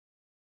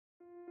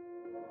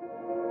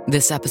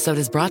This episode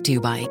is brought to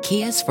you by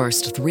Kia's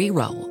first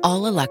three-row,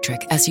 all-electric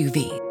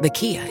SUV, the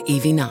Kia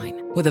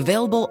EV9, with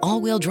available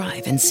all-wheel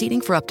drive and seating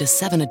for up to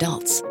 7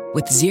 adults,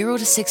 with 0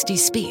 to 60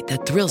 speed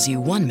that thrills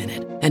you 1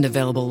 minute and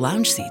available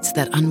lounge seats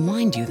that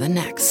unwind you the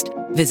next.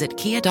 Visit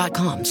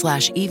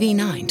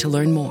kia.com/EV9 to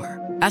learn more.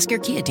 Ask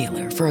your Kia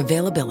dealer for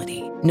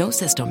availability. No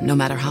system, no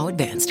matter how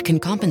advanced, can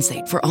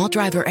compensate for all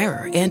driver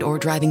error and or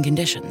driving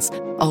conditions.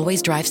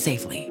 Always drive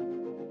safely.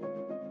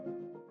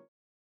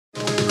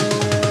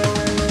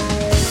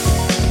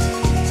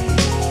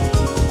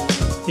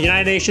 The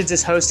United Nations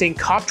is hosting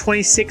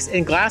COP26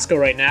 in Glasgow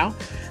right now.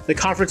 The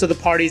Conference of the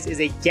Parties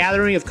is a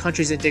gathering of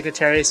countries and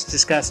dignitaries to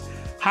discuss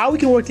how we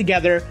can work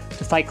together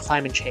to fight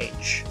climate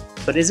change.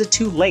 But is it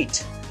too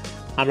late?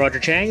 I'm Roger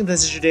Chang, and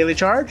this is your Daily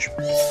Charge.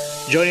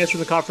 Joining us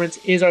from the conference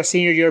is our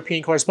senior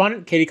European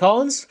correspondent, Katie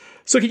Collins.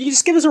 So can you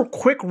just give us a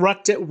quick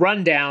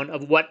rundown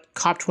of what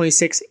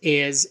COP26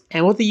 is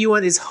and what the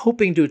UN is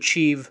hoping to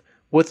achieve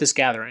with this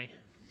gathering?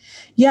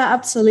 Yeah,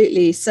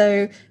 absolutely.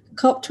 So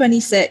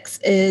COP26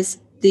 is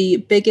the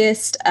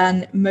biggest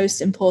and most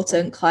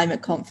important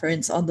climate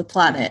conference on the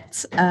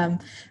planet.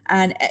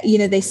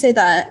 They say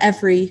that at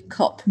every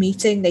COP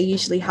meeting, they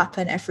usually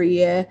happen every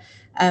year.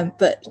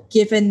 But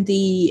given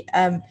the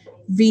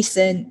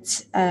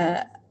recent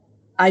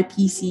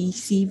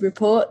IPCC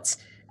report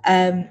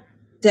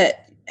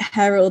that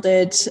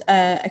heralded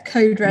a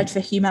code red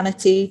for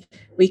humanity,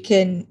 we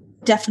can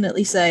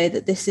definitely say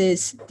that this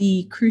is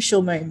the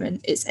crucial moment.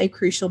 It's a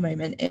crucial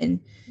moment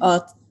in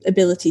our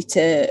ability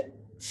to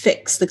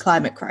fix the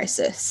climate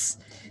crisis.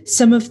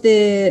 Some of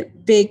the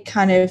big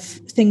kind of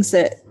things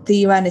that the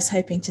UN is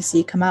hoping to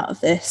see come out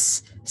of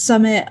this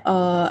summit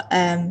are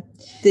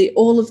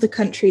all of the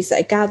countries that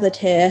are gathered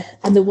here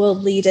and the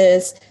world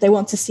leaders. They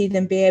want to see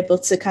them be able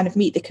to kind of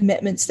meet the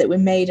commitments that were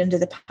made under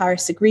the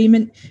Paris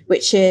Agreement,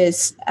 which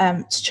is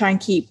to try and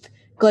keep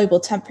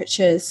global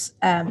temperatures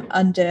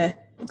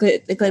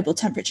the global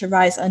temperature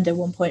rise under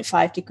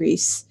 1.5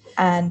 degrees.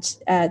 And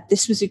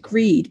this was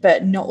agreed,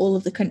 but not all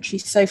of the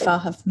countries so far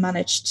have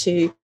managed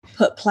to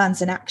put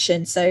plans in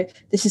action. So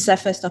this is their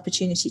first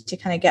opportunity to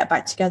kind of get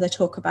back together,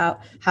 talk about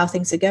how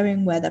things are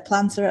going, where their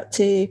plans are up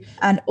to,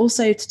 and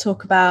also to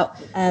talk about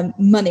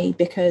money,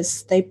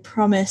 because the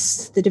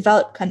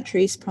developed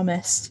countries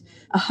promised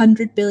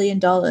 $100 billion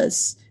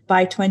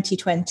by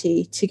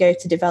 2020 to go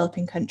to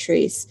developing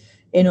countries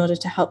in order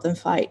to help them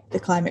fight the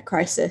climate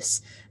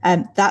crisis.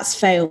 That's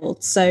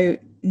failed. So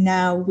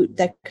now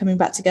they're coming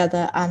back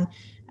together and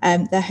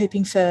they're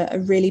hoping for a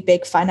really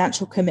big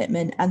financial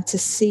commitment and to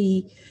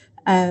see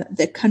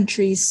the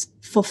countries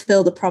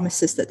fulfill the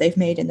promises that they've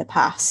made in the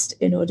past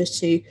in order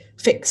to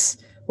fix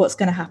what's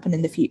going to happen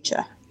in the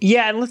future.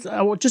 Yeah,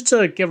 and just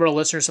to give our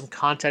listeners some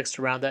context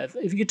around that,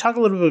 if you could talk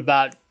a little bit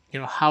about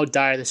how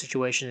dire the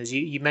situation is.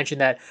 You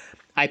mentioned that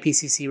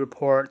IPCC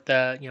report,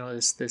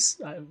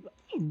 this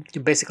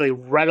basically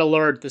red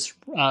alert, this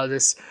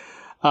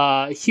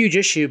huge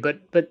issue, but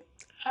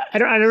I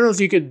don't know if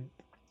you could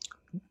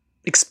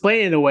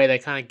explain it in a way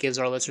that kind of gives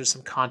our listeners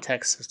some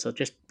context as to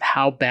just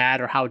how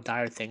bad or how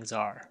dire things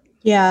are.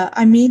 Yeah,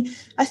 I mean,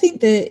 I think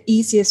the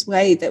easiest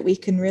way that we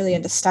can really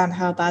understand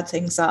how bad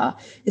things are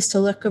is to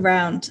look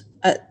around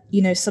at,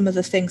 some of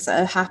the things that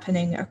are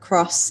happening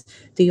across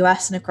the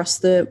US and across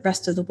the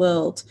rest of the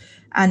world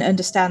and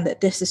understand that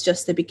this is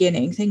just the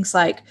beginning. Things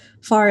like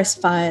forest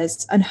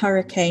fires and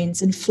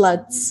hurricanes and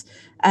floods,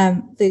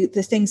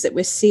 the things that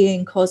we're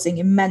seeing causing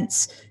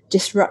immense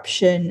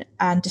disruption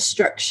and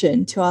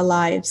destruction to our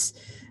lives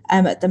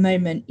at the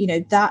moment,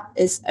 that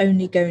is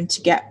only going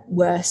to get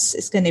worse.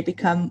 It's going to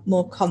become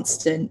more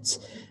constant.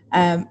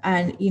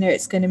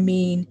 It's going to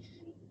mean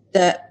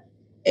that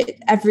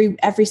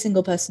every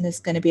single person is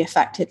going to be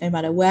affected, no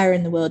matter where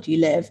in the world you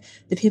live.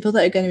 The people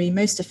that are going to be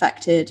most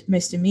affected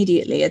most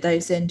immediately are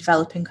those in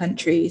developing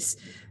countries.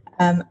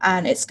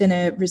 And it's going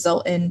to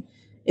result in,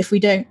 if we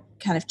don't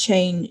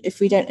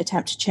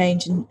attempt to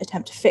change and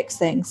attempt to fix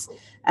things,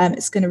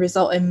 it's going to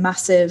result in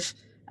massive,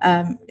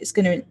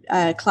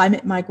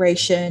 climate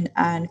migration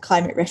and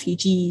climate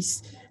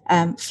refugees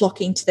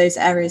flocking to those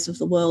areas of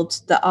the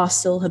world that are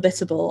still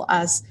habitable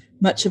as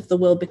much of the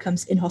world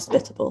becomes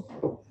inhospitable.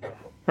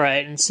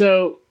 Right. And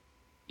so,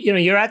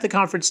 you're at the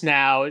conference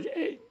now.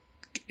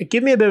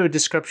 Give me a bit of a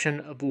description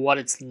of what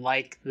it's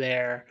like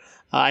there.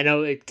 I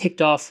know it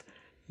kicked off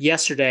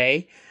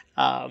yesterday,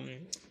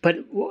 but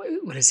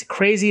what is it?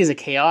 Crazy? Is it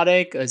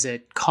chaotic? Is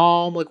it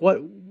calm? Like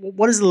what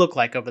does it look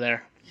like over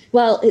there?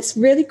 Well, it's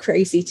really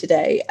crazy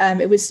today.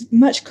 It was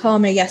much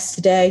calmer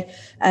yesterday.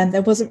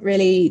 There weren't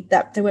really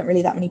that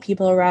many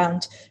people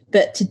around.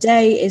 But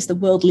today is the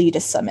World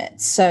Leaders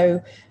Summit.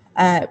 So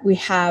we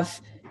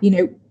have,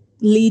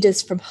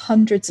 leaders from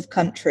hundreds of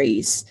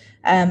countries,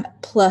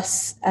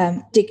 plus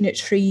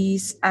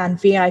dignitaries and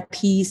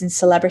VIPs and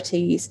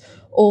celebrities,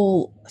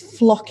 all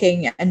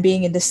flocking and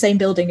being in the same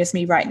building as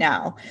me right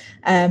now.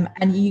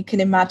 And you can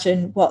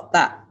imagine what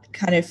that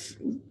kind of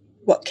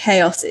what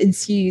chaos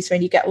ensues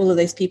when you get all of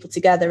those people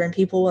together and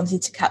people wanting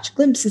to catch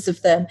glimpses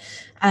of them,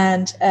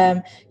 and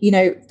their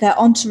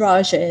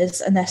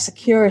entourages and their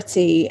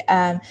security.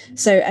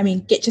 So I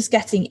mean, just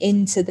getting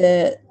into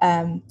the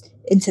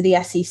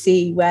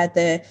SEC where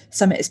the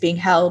summit is being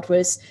held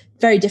was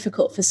very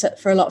difficult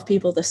for a lot of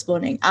people this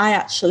morning. I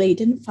actually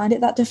didn't find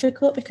it that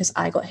difficult because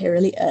I got here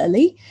really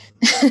early.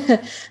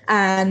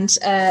 And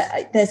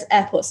there's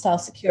airport style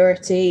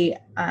security,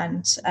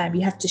 and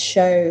you have to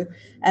show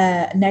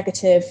a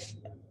negative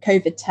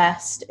COVID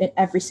test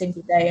every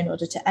single day in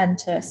order to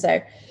enter. So,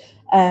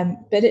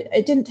 but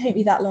it didn't take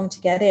me that long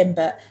to get in.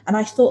 And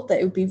I thought that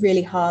it would be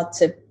really hard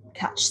to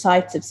catch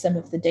sight of some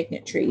of the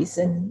dignitaries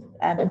and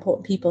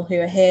important people who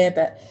are here.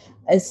 But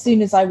as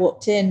soon as I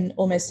walked in,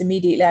 almost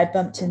immediately, I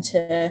bumped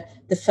into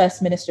the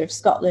First Minister of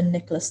Scotland,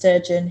 Nicola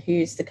Sturgeon,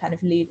 who's the kind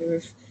of leader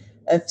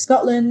of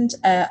Scotland.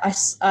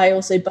 I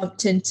also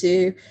bumped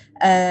into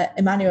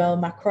Emmanuel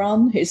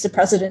Macron, who's the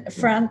president of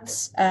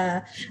France.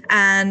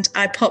 And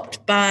I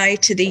popped by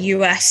to the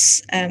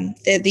US,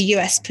 the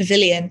US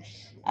pavilion.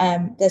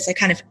 There's a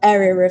kind of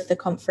area of the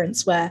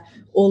conference where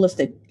a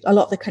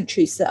lot of the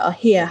countries that are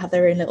here have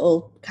their own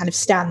little kind of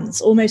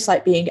stands, almost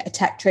like being at a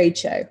tech trade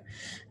show.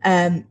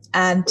 And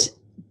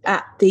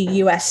at the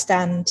US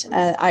stand,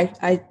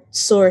 I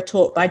saw a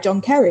talk by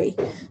John Kerry.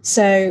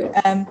 So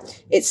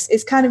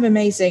it's kind of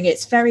amazing.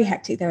 It's very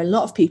hectic. There are a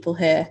lot of people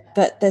here,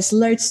 but there's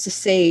loads to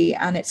see,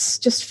 and it's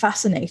just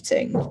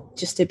fascinating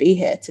just to be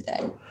here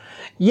today.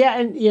 Yeah,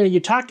 and you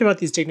talked about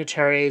these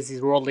dignitaries,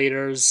 these world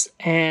leaders,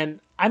 and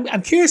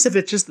I'm curious if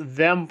it's just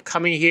them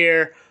coming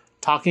here,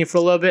 talking for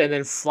a little bit, and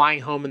then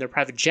flying home in their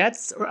private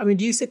jets. Or, I mean,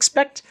 do you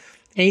expect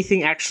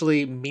anything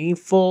actually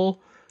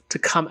meaningful to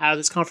come out of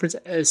this conference,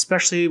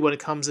 especially when it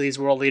comes to these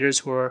world leaders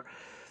who are,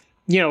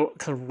 kind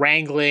of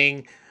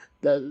wrangling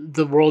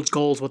the world's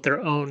goals with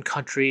their own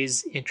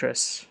country's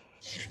interests?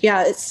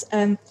 Yeah,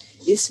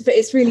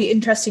 it's really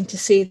interesting to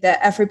see that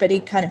everybody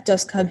kind of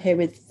does come here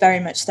with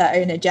very much their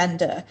own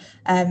agenda.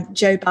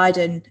 Joe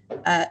Biden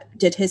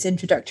did his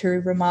introductory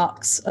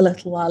remarks a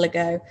little while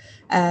ago,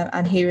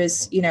 and he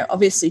was,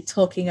 obviously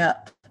talking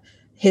up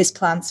his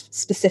plans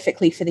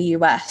specifically for the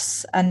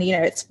US. And,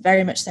 it's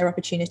very much their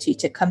opportunity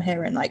to come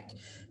here and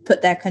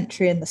put their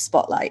country in the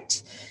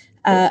spotlight.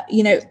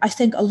 I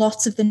think a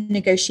lot of the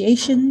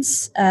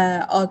negotiations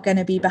are going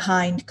to be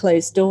behind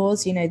closed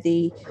doors,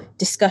 the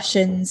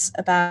discussions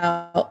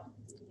about,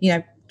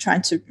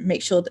 trying to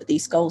make sure that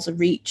these goals are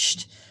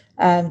reached.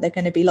 There are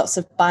going to be lots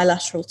of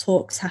bilateral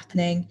talks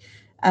happening.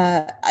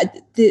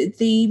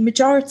 The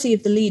majority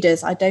of the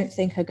leaders, I don't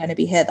think, are going to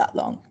be here that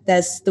long.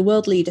 There's the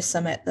World Leader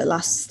Summit that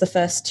lasts the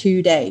first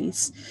 2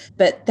 days,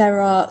 but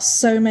there are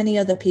so many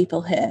other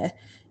people here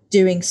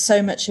doing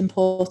so much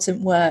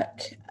important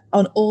work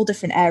on all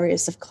different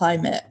areas of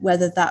climate,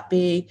 whether that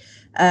be,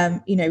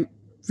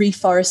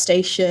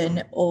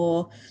 reforestation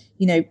or,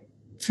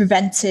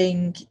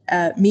 preventing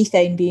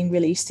methane being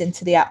released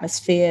into the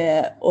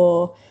atmosphere,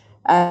 or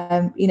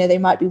they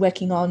might be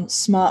working on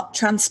smart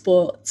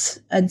transport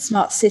and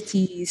smart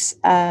cities,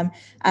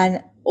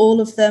 and all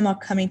of them are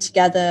coming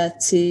together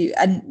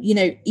and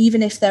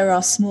even if there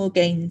are small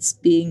gains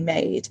being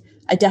made,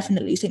 I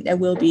definitely think there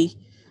will be,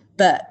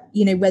 but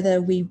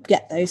whether we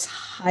get those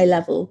high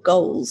level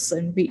goals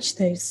and reach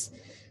those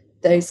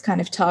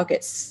kind of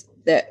targets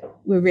that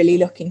we're really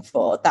looking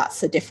for,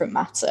 that's a different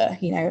matter,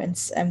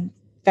 and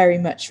very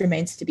much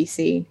remains to be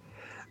seen.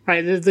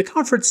 Right, the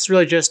conference is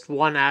really just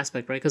one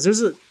aspect, right? Because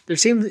there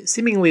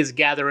seemingly is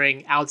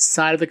gathering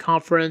outside of the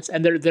conference,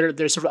 and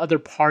there's sort of other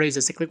parties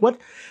that think what.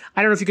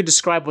 I don't know if you could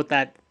describe what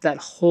that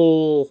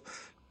whole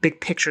big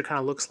picture kind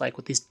of looks like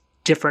with these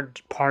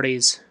different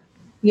parties.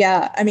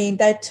 Yeah, I mean,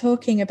 they're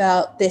talking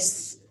about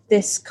this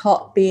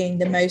COP being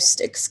the most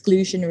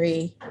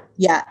exclusionary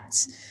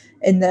yet,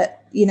 in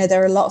that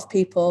there are a lot of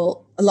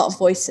people, a lot of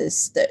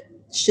voices that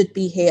should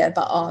be here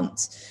but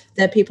aren't.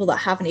 There are people that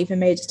haven't even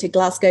made it to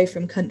Glasgow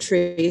from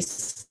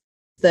countries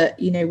that,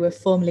 were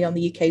formerly on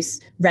the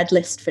UK's red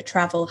list for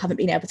travel, haven't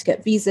been able to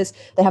get visas,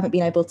 they haven't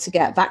been able to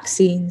get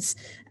vaccines.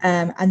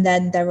 And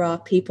then there are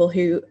people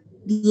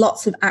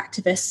lots of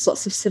activists,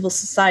 lots of civil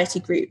society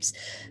groups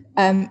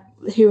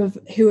who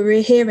are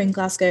here in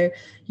Glasgow,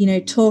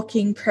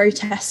 talking,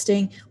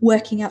 protesting,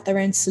 working out their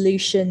own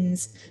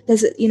solutions.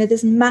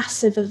 There's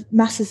masses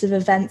of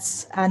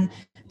events and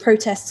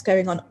protests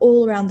going on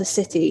all around the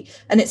city,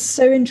 and it's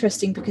so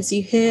interesting because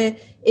you hear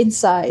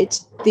inside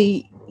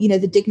the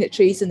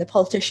dignitaries and the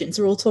politicians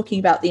are all talking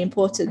about the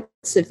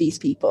importance of these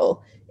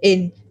people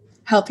in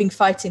helping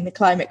fighting the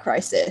climate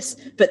crisis,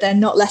 but they're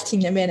not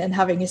letting them in and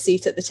having a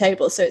seat at the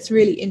table. So it's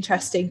really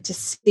interesting to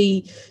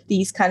see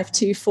these kind of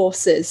two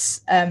forces,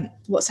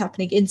 what's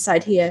happening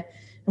inside here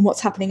and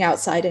what's happening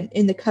outside, and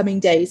in the coming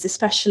days,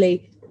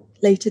 especially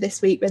later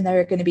this week when there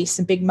are going to be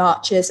some big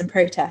marches and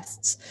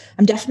protests.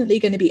 I'm definitely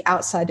going to be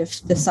outside of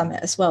the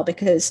summit as well,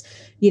 because,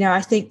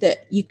 I think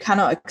that you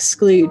cannot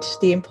exclude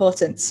the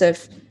importance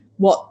of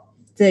what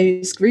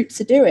those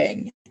groups are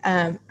doing.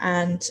 And,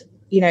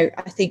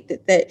 I think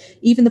that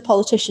even the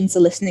politicians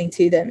are listening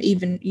to them,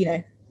 even,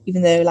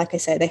 even though, like I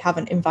say, they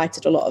haven't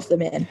invited a lot of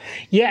them in.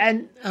 Yeah,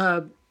 and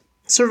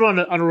sort of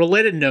on a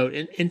related note,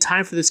 in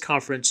time for this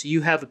conference,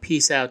 you have a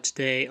piece out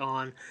today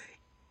on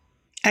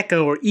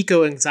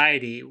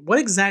eco-anxiety. What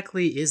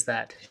exactly is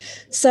that?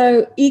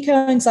 So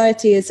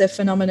eco-anxiety is a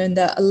phenomenon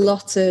that a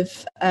lot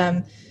of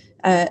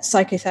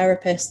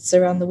psychotherapists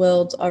around the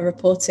world are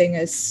reporting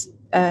as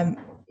an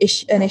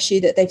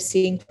issue that they've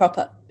seen crop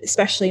up,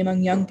 especially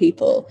among young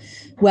people,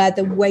 where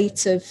the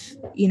weight of,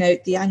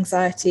 the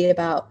anxiety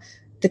about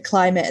the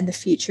climate and the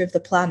future of the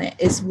planet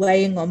is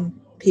weighing on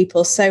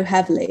people so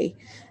heavily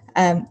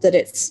that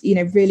it's,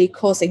 really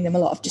causing them a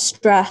lot of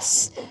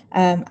distress,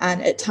 and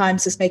at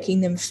times is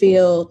making them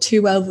feel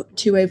too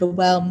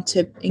overwhelmed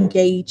to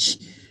engage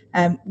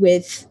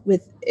with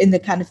in the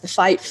kind of the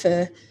fight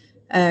for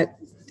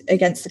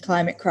against the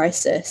climate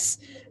crisis.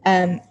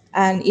 I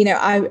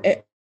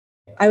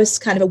was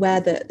kind of aware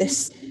that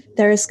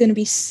there is going to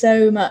be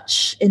so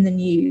much in the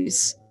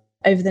news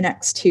over the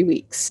next 2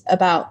 weeks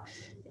about,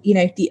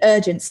 the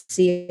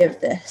urgency of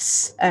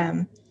this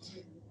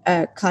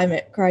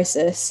climate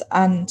crisis.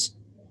 And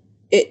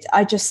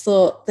I just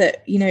thought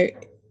that,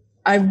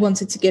 I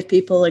wanted to give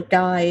people a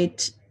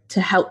guide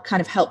to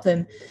help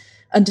them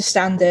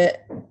understand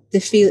that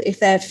if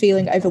they're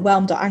feeling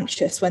overwhelmed or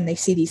anxious when they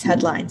see these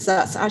headlines,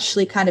 that's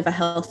actually kind of a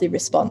healthy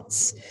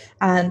response.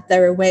 And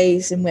there are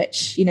ways in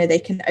which, they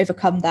can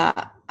overcome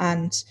that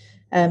and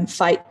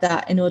fight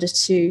that in order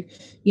to,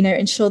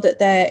 ensure that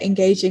they're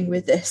engaging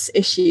with this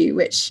issue,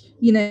 which,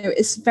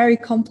 is very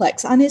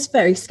complex and is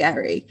very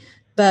scary.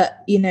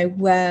 But,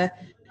 where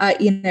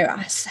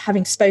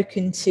having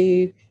spoken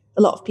to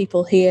a lot of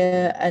people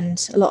here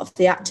and a lot of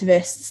the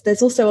activists,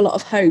 there's also a lot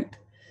of hope.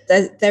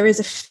 There is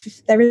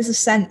a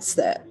sense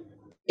that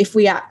if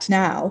we act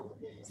now,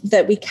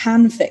 that we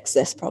can fix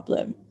this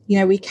problem.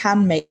 We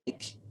can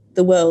make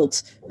the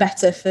world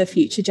better for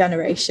future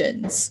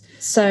generations.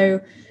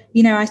 So,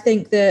 I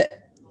think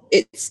that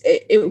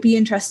it would be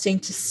interesting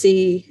to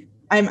see.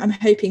 I'm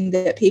hoping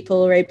that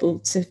people are able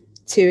to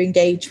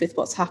engage with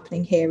what's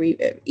happening here,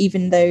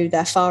 even though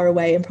they're far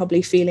away and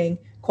probably feeling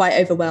quite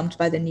overwhelmed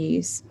by the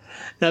news.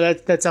 No,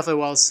 that's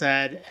definitely well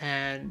said,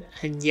 and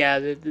yeah,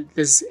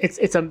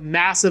 it's a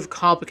massive,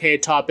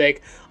 complicated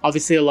topic.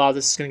 Obviously, a lot of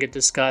this is going to get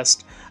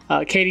discussed.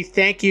 Katie,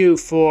 thank you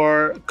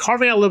for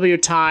carving out a little bit of your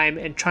time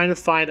and trying to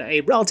find a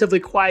relatively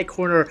quiet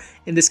corner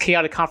in this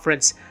chaotic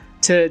conference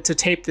to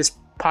tape this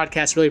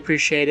podcast. Really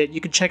appreciate it.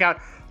 You can check out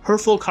her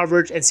full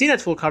coverage and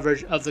CNET's full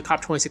coverage of the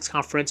COP26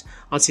 conference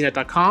on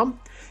CNET.com.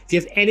 If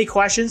you have any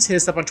questions, hit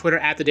us up on Twitter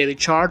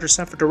 @TheDailyCharge or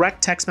send for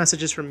direct text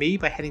messages from me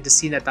by heading to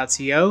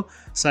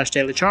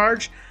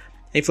cnet.co/dailycharge.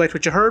 And if you liked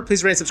what you heard,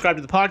 please rate and subscribe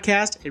to the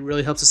podcast. It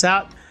really helps us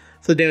out.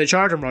 For The Daily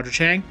Charge, I'm Roger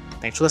Chang.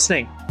 Thanks for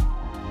listening.